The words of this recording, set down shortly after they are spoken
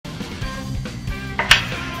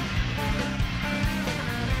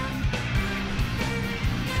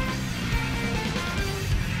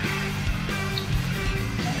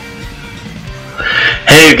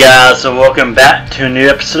Hey guys, and welcome back to a new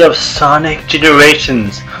episode of Sonic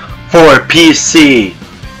Generations for PC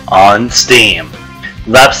on Steam.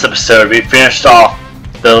 Last episode we finished off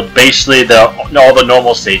all the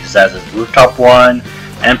normal stages, as is Rooftop 1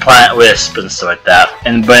 and Planet Wisp and stuff like that.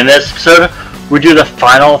 But in this episode we do the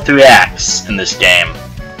final 3 acts in this game,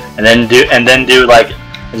 and then do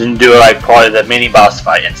probably the mini boss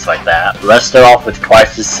fight and stuff like that. But let's start off with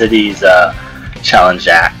Crisis City's challenge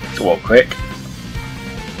act real quick.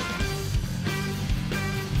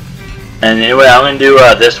 And anyway, I'm gonna do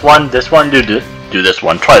this one. Do this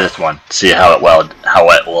one. Try this one. See how it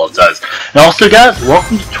does. And also, guys,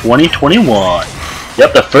 welcome to 2021.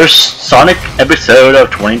 Yep, the first Sonic episode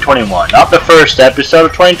of 2021. Not the first episode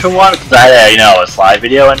of 2021, because I had a slide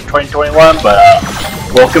video in 2021. But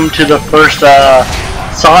welcome to the first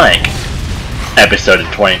Sonic episode of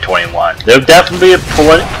 2021. There'll definitely be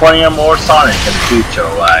plenty of more Sonic in the future,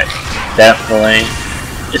 right? Definitely.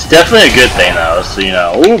 It's definitely a good thing though, so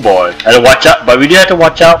oh boy. Had to watch out, but we do have to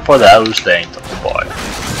watch out for those things, oh boy.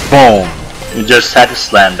 Boom. You just had to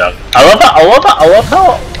slam dunk. I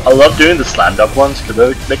love doing the slam dunk ones,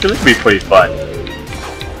 because they can be pretty fun.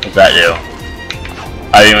 What's that do?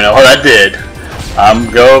 I don't even know what that did.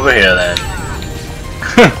 Go over here then.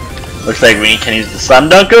 Looks like we can use the slam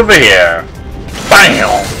dunk over here. BAM!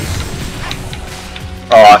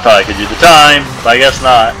 Oh, I thought I could do the time, but I guess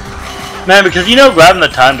not. Man, because grabbing the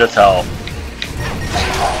time does help.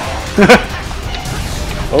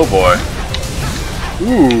 Oh boy.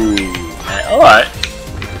 Ooh. Alright.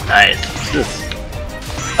 Nice. What's this?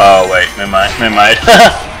 Oh wait, never mind.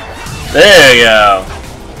 There you go.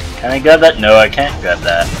 Can I grab that? No, I can't grab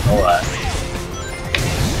that. Alright.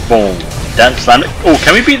 Boom. Done. Slam it. Oh,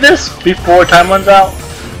 can we beat this before time runs out?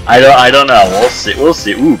 I don't know. We'll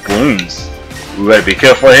see. Ooh, balloons. We better be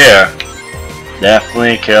careful here.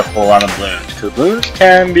 Definitely careful on the balloons, because balloons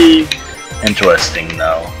can be interesting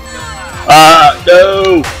though.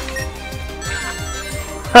 No!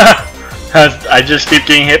 I just keep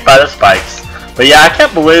getting hit by the spikes. But yeah, I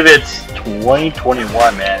can't believe it's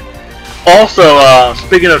 2021, man. Also,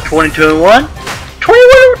 speaking of 2021,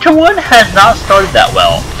 2021 has not started that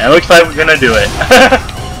well. And it looks like we're gonna do it.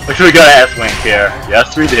 Looks like we got an S-Wing here.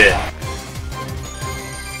 Yes, we did.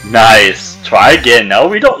 Nice. Try again. No,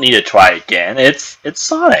 we don't need to try again. It's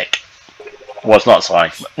Sonic. Well, it's not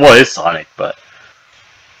Sonic. Well, it's Sonic, but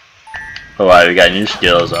alright, we got new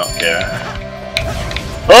skills. I don't care.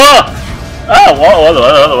 Oh!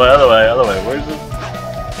 Other way.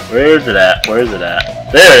 Where's it at? There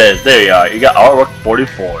it is. There you are. You got artwork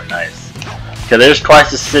 44. Nice. Okay, there's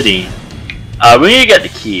Crisis City. We need to get the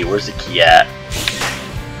key. Where's the key at?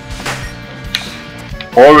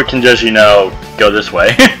 Or we can just, go this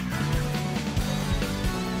way.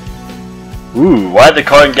 Ooh, why did the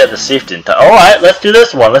card get the safety in time? Alright, let's do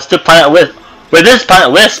this one. Let's do Planet Wisp. Wait, this is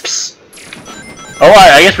Planet Wisps.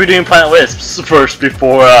 Alright, I guess we're doing Planet Wisps first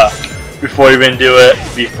before we even do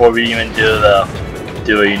the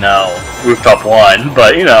Rooftop 1.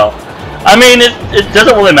 But I mean, it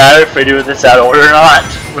doesn't really matter if we do this out of order or not,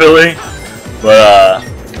 really. But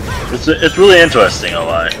it's really interesting.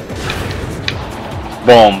 Alright.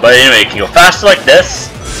 Boom. But anyway, you can go faster like this.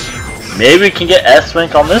 Maybe we can get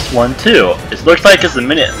S-Wing on this one too. It looks like it's a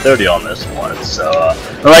minute 30 on this one. So,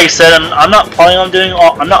 like I said, I'm not planning on doing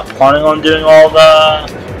all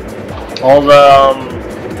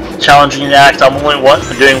the challenging acts. I'm only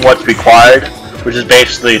doing what's required, which is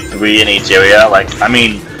basically 3 in each area. Like, I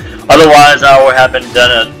mean, otherwise I would have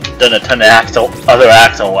done a ton of other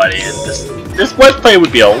acts already. This Let's Play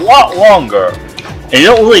would be a lot longer, and you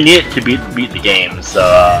don't really need it to beat the game. So.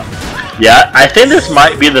 Yeah, I think this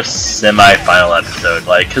might be the semi-final episode,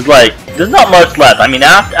 cause there's not much left. I mean,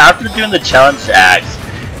 after doing the challenge acts,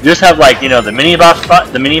 you just have the mini boss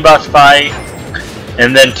fight,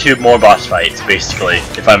 and then 2 more boss fights, basically,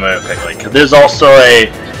 if I remember correctly. Cause there's also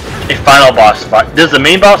a final boss fight. There's the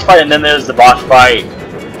mini boss fight, and then there's the boss fight,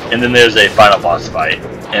 and then there's a final boss fight.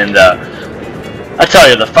 And I tell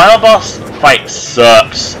you, the final boss fight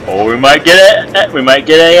sucks. Or we might get it. We might.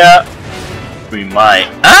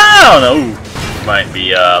 I don't know. Might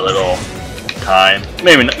be a little time.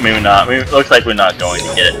 Maybe not. It looks like we're not going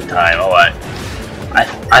to get it in time. Alright.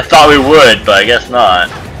 I thought we would, but I guess not.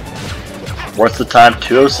 What's the time?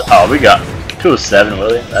 2:07. Oh, we got 2:07.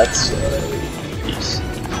 Really? That's. Jeez.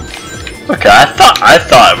 Okay, I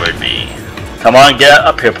thought it would be. Come on, get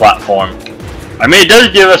up here, platform. I mean, it does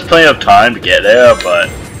give us plenty of time to get there, but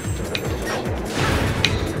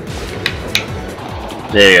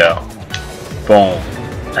there you go. Boom.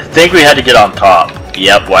 I think we had to get on top.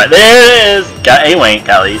 Yep, what? There it is! Got a wink,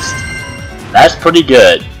 at least. That's pretty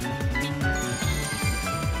good.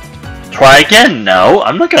 Try again? No,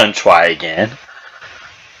 I'm not gonna try again.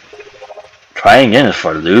 Trying again is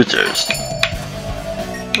for losers.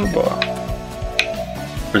 Oh boy.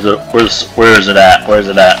 Where is it at? Where is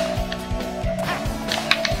it at?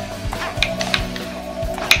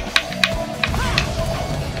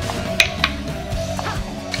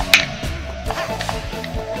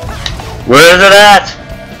 Where is it at?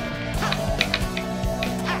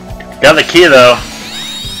 Got the key though.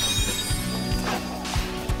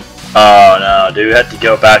 Oh no, do we have to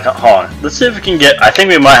go back? Hold on. Let's see if we can get. I think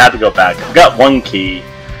we might have to go back. We've got one key.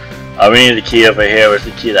 We need the key over here. Where's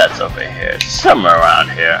the key? That's over here. Somewhere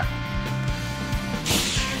around here.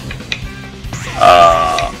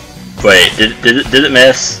 Wait, did it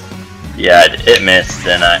miss? Yeah, it missed,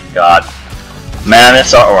 didn't I? God. Man,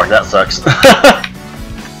 this artwork, that sucks.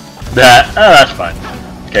 That's fine.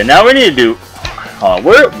 Okay, now we need to do. I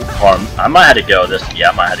might have to go this.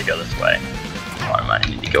 Yeah, I might have to go this way. I might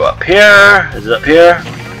need to go up here. Is it up here?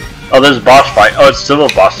 Oh, there's a boss fight. Oh, it's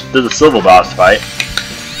silver boss. There's a silver boss fight.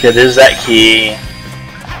 Okay, there's that key.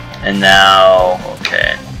 And now,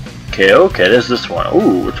 okay, there's this one.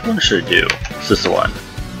 Ooh, which one should I do? It's this one.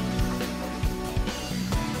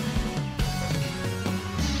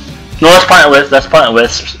 No, that's pointless. That's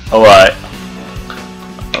pointless. Alright.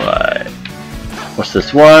 Alright. What's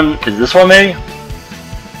this one? Is this one maybe?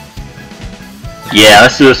 Yeah,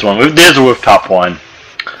 let's do this one. There's a rooftop one.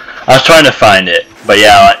 I was trying to find it, but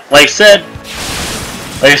yeah, like I said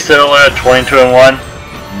earlier, 22-1,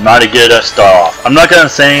 not a good start off. I'm not gonna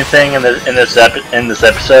say anything in this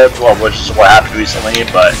episode, well, which is what happened recently,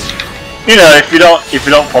 but you know, if you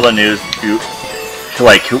don't follow the news, you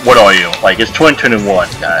like, what are you? Like, it's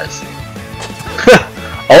 22-1, guys.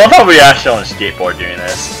 I love how we actually on a skateboard doing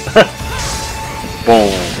this.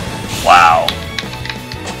 Boom! Wow.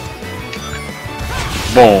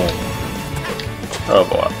 Boom. Oh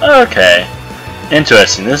boy. Okay.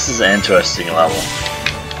 Interesting. This is an interesting level.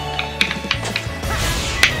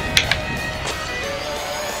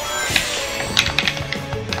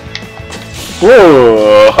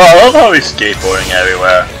 Whoa! I love how he's skateboarding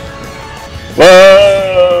everywhere.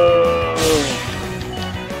 Whoa!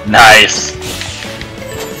 Nice.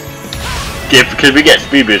 Could we get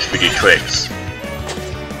speed boost for these tricks?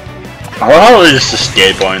 I love how he's just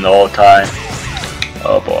skateboarding the whole time.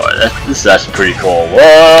 Oh boy, that's pretty cool.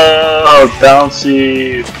 Whoa,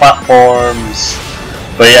 bouncy platforms.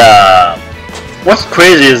 But yeah, what's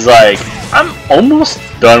crazy is like I'm almost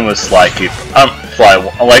done with Slide 2. I'm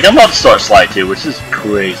about to start Slide 2, which is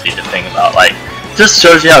crazy to think about. Like, just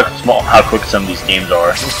shows you how quick some of these games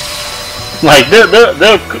are. Like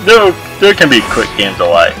there can be quick games of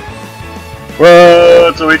like,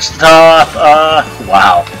 whoa, to reach the top.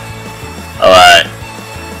 Wow. All right.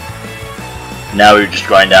 Now we just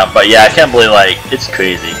grind down, but yeah, I can't believe, like, it's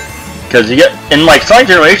crazy, because you get, and like Sonic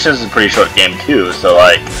Generations is a pretty short game too, so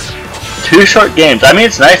like 2 short games. I mean,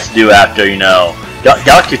 it's nice to do after, you know,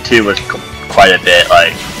 Galaxy 2 was quite a bit.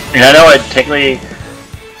 Like, and I know I technically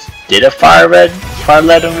did a Fire Red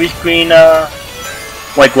and Green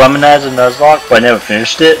like Lemonize and Nuzlocke, but I never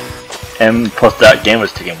finished it, and plus that game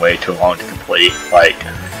was taking way too long to complete. Like,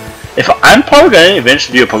 if I'm probably gonna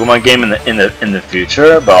eventually do a Pokemon game in the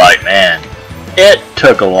future, but like, man. It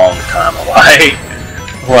took a long time,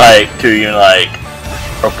 to even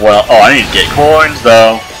well, oh, I need to get coins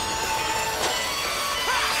though.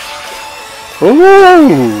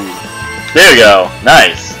 Ooh, there we go,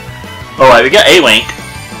 nice. All right, we got A-Wink,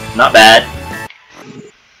 not bad.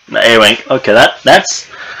 A-Wink, okay, that's.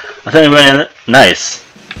 I think we're in it. Nice.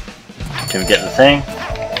 Can we get the thing?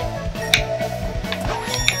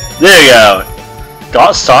 There you go.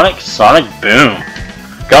 Got Sonic Boom.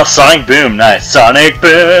 Got Sonic Boom, nice. Sonic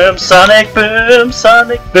Boom, Sonic Boom,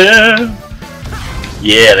 Sonic Boom.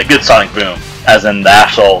 Yeah, the good Sonic Boom, as in the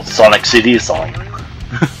actual Sonic CD song.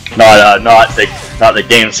 not the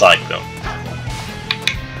game Sonic Boom.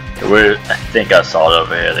 I think I saw it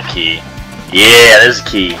over here, the key. Yeah, there's the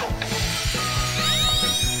key.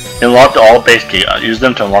 Unlock all base key. I'll use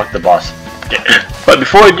them to unlock the boss. Okay. But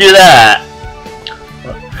before we do that,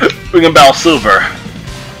 we can battle Silver.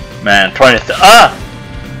 Man, trying to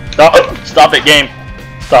Stop it, game!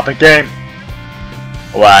 Stop it, game!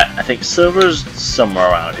 What? I think Silver's somewhere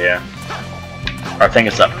around here. Or I think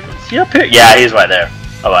it's up. Is he up here? Yeah, he's right there.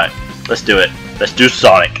 Alright, let's do it. Let's do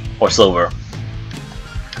Sonic or Silver.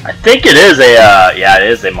 I think it is a yeah, it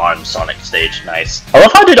is a modern Sonic stage. Nice. I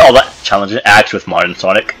love how I did all that challenging acts with modern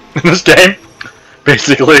Sonic in this game.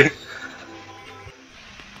 Basically.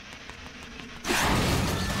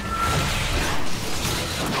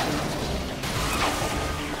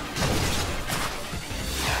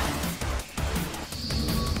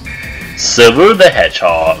 Silver the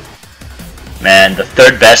Hedgehog. Man, the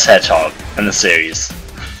third best hedgehog in the series.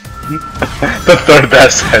 The third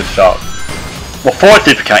best hedgehog. Well, fourth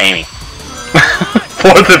if you count Amy.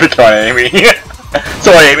 Fourth if you count Amy.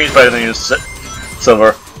 So Amy's better than you,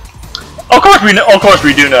 Silver. Of course we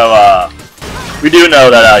do know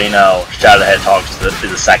that you know, Shadow the Hedgehog is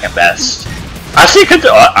the second best. Actually,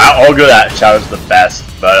 I'll go that Shadow's the best,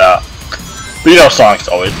 but you know, Sonic's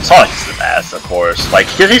the best, of course. Like,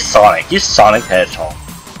 because he's Sonic the Hedgehog.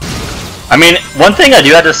 I mean, one thing I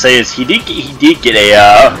do have to say is he did get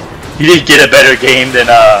a better game than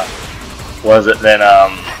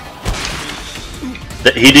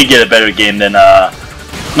he did get a better game than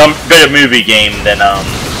better movie game than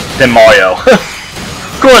Mario.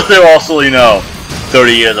 Of course, they're also, you know,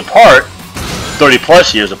 30 years apart, 30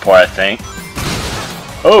 plus years apart, I think.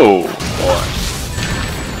 Oh boy.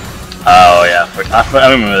 Oh yeah, I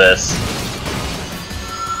remember this.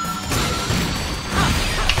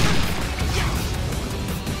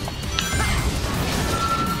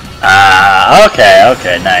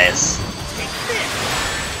 Okay, nice.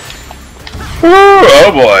 Ooh,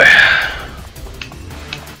 oh boy.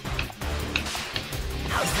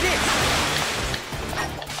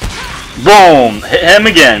 Boom! Hit him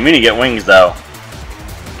again. We need to get wings though.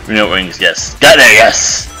 We know wings, yes. Got there,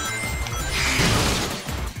 yes!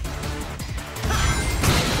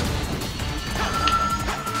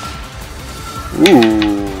 Ooh.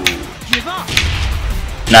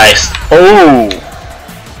 Nice. Oh!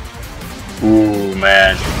 Ooh,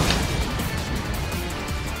 man.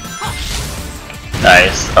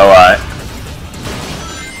 Nice. Alright.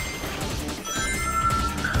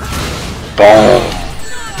 Boom.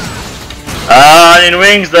 I need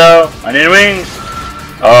wings though. I need wings.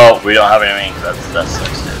 Oh, we don't have any wings. That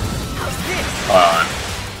sucks, dude. Hold on.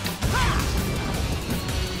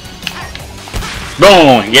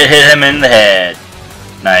 Boom! Hit him in the head.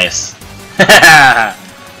 Nice.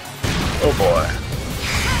 Oh boy.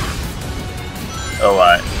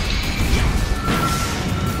 Alright.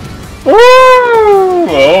 Woo!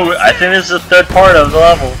 Oh, I think this is the third part of the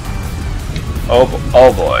level. Oh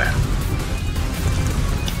boy.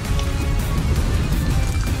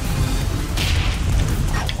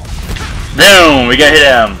 Boom! We got hit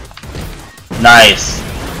him. Nice.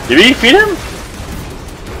 Did we defeat him?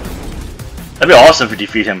 That'd be awesome if we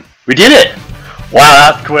defeat him. We did it!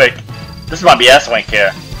 Wow, that's quick. This might be S-Link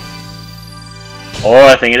here. Oh,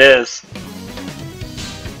 I think it is.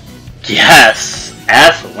 Yes!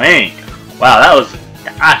 S-Link! Wow, that was...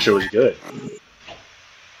 Actually, was good.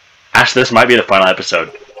 Actually, this might be the final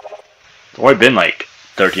episode. It's only been like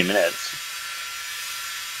 13 minutes.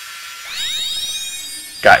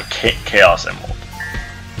 Got Chaos Emerald.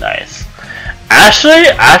 Nice.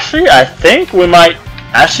 Actually, I think we might...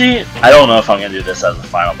 Actually, I don't know if I'm gonna do this as the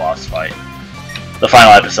final boss fight. The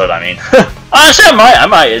final episode, I mean. Actually, I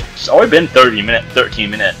might. It's only been 13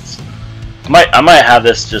 minutes. I might have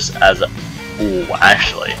this just as a... Ooh,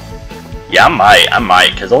 actually. Yeah, I might,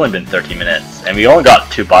 because it's only been 13 minutes. And we only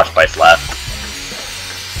got 2 boss fights left.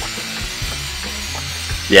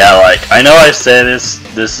 Yeah, like, I know I said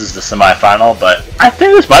this is the semi-final, but I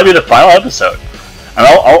think this might be the final episode. And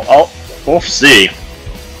we'll see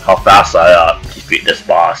how fast I defeat this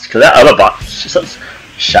boss. Because that other boss,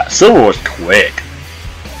 Silver was quick.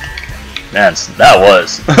 Man, that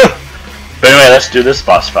was. But anyway, let's do this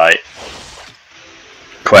boss fight.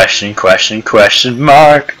 Question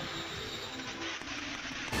mark.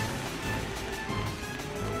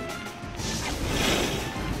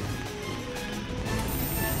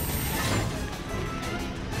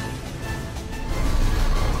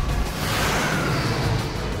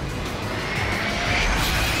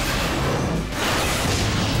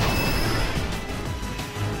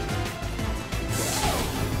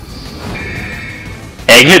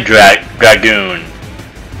 Eggman Dragoon.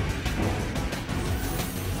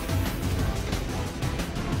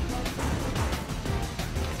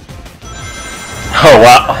 Oh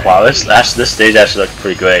wow! This stage actually looks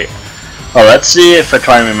pretty great. Oh, let's see if I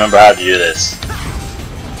try and remember how to do this.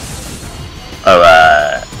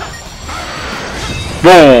 Alright.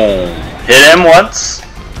 Boom! Hit him once.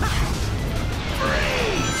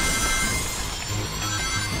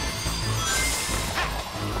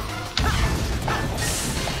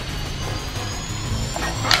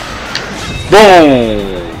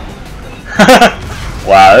 Boom!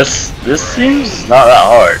 Wow, this seems not that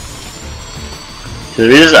hard.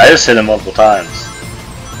 I just hit him multiple times.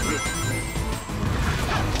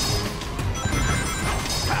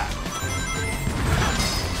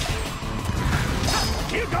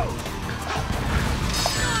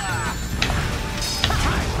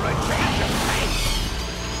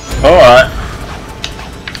 Alright.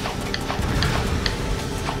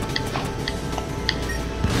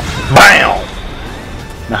 BAM!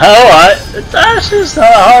 Alright, it's actually just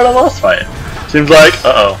not hard a boss fight. Seems like,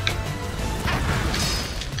 uh-oh.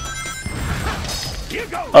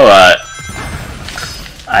 Alright.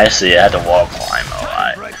 I see, I had to wall climb,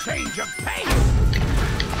 alright.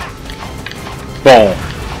 Boom.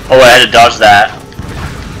 Oh, I had to dodge that.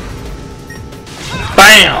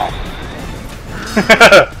 BAM!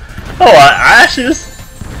 Oh, I actually,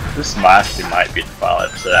 this might be the final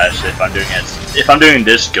episode, actually, if I'm doing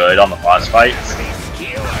this good on the boss fights.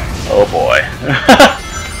 Oh boy.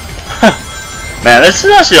 Man, this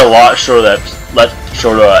is actually a lot shorter episode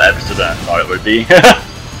than I thought it would be.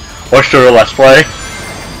 Or shorter Let's Play.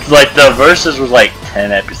 Like, the verses was like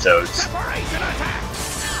 10 episodes.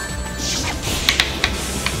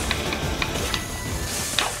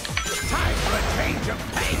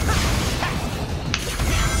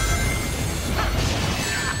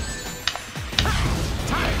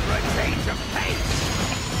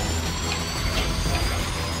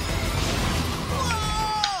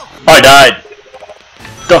 Oh, I died.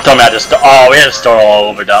 Don't tell me I just. Oh, we had to start all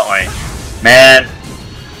over, don't we? Man.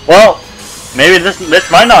 Well, maybe this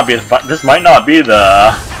might not be the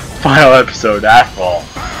final episode after all.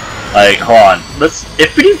 Like, hold on.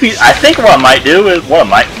 If we defeat. I think what I might do is what I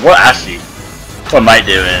might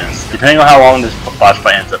do is, depending on how long this boss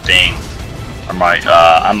fight ends up being, I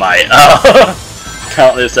might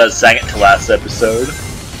count this as second to last episode.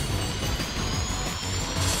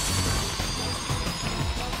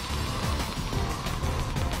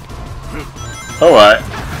 Alright.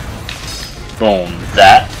 Boom.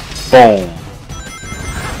 That. Boom.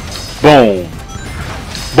 Boom.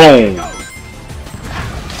 Boom.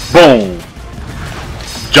 Boom.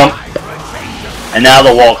 Jump. And now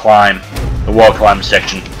the wall climb. The wall climb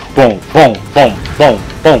section. Boom. Boom. Boom. Boom.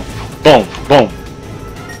 Boom. Boom. Boom.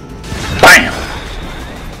 BAM!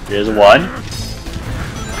 Here's one.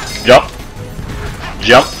 Jump.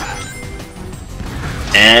 Jump.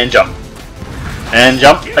 And jump. And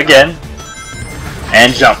jump again.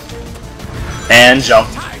 And jump. And jump.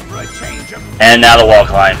 And now the wall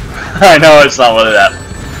climb. I know it's not one of that.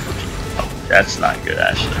 Oh, that's not good,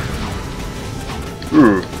 actually.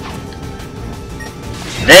 Ooh.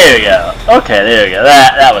 There we go. Okay, there we go.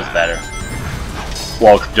 That was better.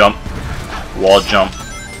 Wall jump. Wall jump.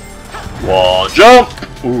 Wall jump.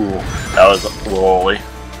 Ooh, that was rolly.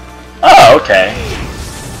 Oh, okay.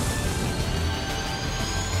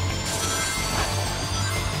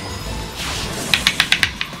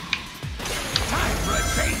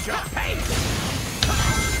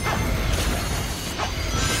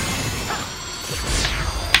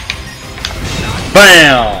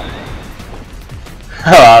 BAM!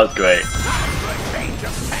 Oh, that was great.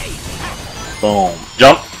 Boom.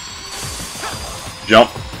 Jump. Jump.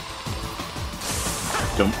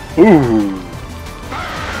 Jump. Ooh.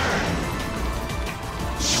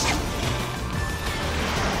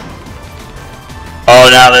 Oh,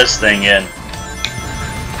 now this thing in.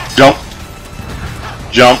 Jump.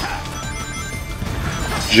 Jump.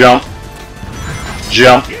 Jump.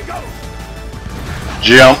 Jump.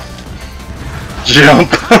 Jump. Jump!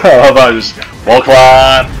 How about just wall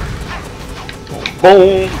climb?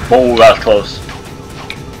 Boom! Boom! That was close.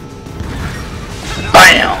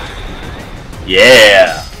 BAM!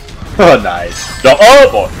 Yeah! Oh, nice. Jump! Oh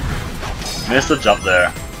boy! Missed the jump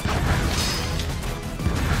there.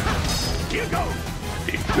 Be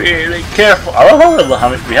really careful. I don't know how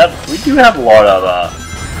many we have. We do have a lot of.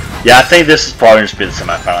 Yeah, I think this is probably just be the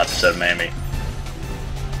semi-final episode, maybe.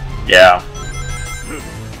 Yeah.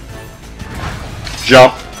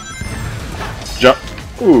 Jump. Jump.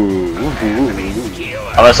 Ooh.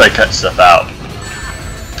 Unless I cut stuff out.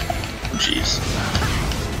 Jeez.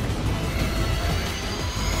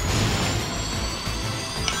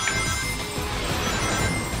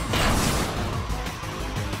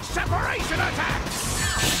 Separation attack.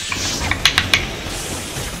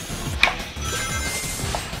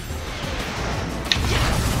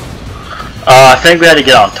 I think we had to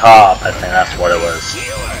get on top. I think that's what it was.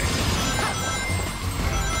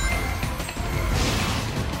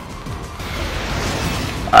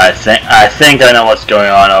 I think I know what's going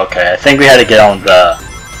on. Okay, I think we had to get on the.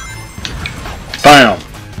 Bam.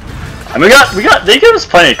 And we got. They gave us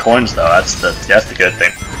plenty of coins though. That's the good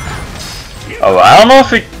thing. Oh, I don't know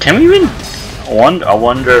if we can we even. I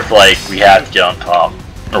wonder if like we have to get on top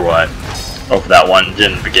or what. Or if that one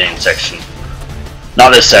in the beginning section.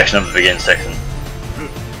 Not this section of the beginning section.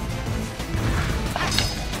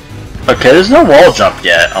 Okay, there's no wall jump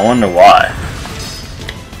yet. I wonder why.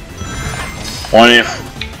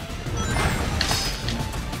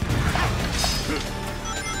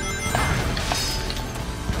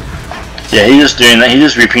 Yeah, he's just doing that. He's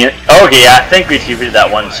just repeating. Okay, yeah, I think we defeated that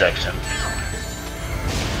one section.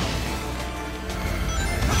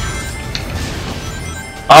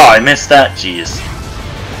 Oh, I missed that. Jeez.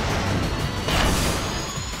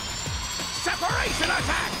 Separation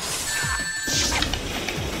attack.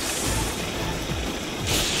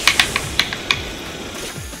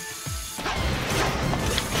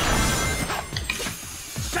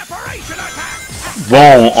 Separation attack.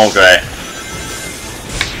 Boom. Okay.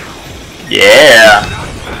 Yeah.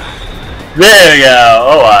 There we go.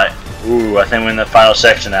 Alright. Ooh, I think we're in the final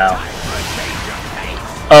section now.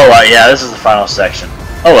 Alright, yeah, this is the final section.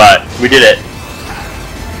 Alright, we did it.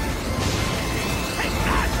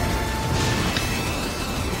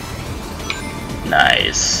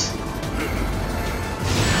 Nice.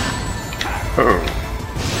 Oh.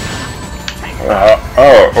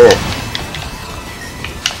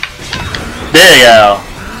 There you go.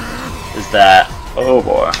 Is that? Oh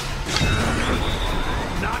boy.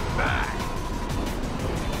 Not bad.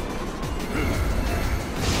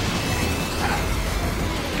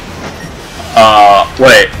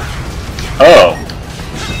 Wait. Oh.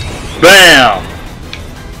 Bam!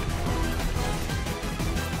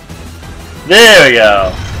 There we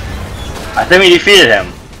go. I think we defeated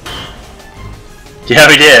him. Yeah,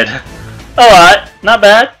 we did. Alright, not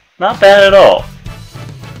bad. Not bad at all.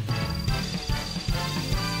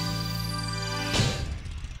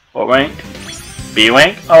 What rank? B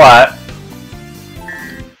rank? Alright.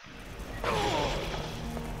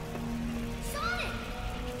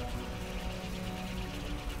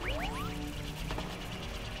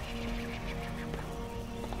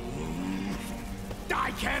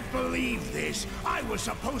 I can't believe this. I was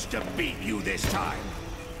supposed to beat you this time.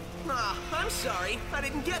 Ah, I'm sorry. I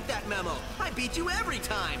didn't get that memo. I beat you every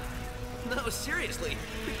time. No, seriously.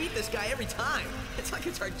 We beat this guy every time. It's like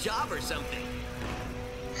it's our job or something.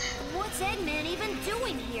 What's Eggman even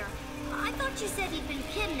doing here? I thought you said he'd been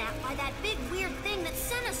kidnapped by that big weird thing that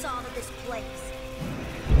sent us all to this place.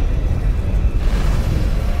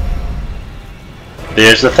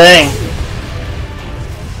 Here's the thing.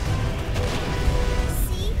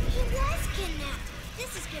 See? He was kidnapped.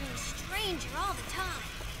 This is getting stranger all the time.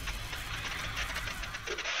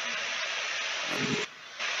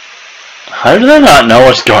 How do they not know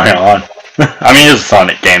what's going on? I mean, it's a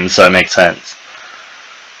Sonic game, so it makes sense.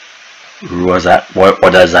 What is that? What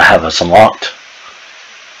does that have us unlocked?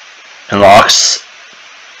 Unlocks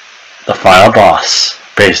the final boss,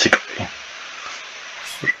 basically.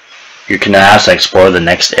 You can now explore the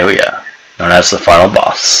next area, known as the final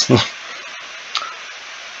boss.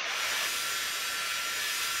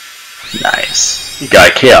 Nice. You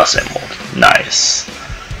got a Chaos Emerald. Nice.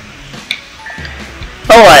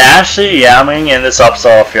 Alright, actually, yeah, I'm going to end this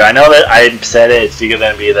episode off here. I know that I said it's either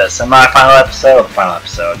going to be the semi-final episode or the final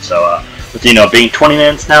episode, so, with, you know, being 20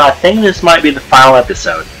 minutes now, I think this might be the final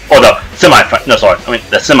episode. Oh, no, the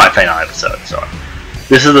semi-final episode, sorry.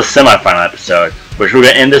 This is the semi-final episode, which we're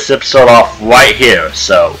going to end this episode off right here,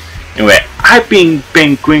 so, anyway, I've been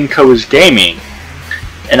GreenCobrasGaming,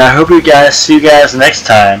 and I hope you guys see you guys next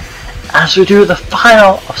time, as we do the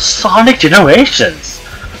final of Sonic Generations.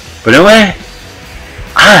 But anyway,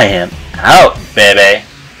 I am out, baby.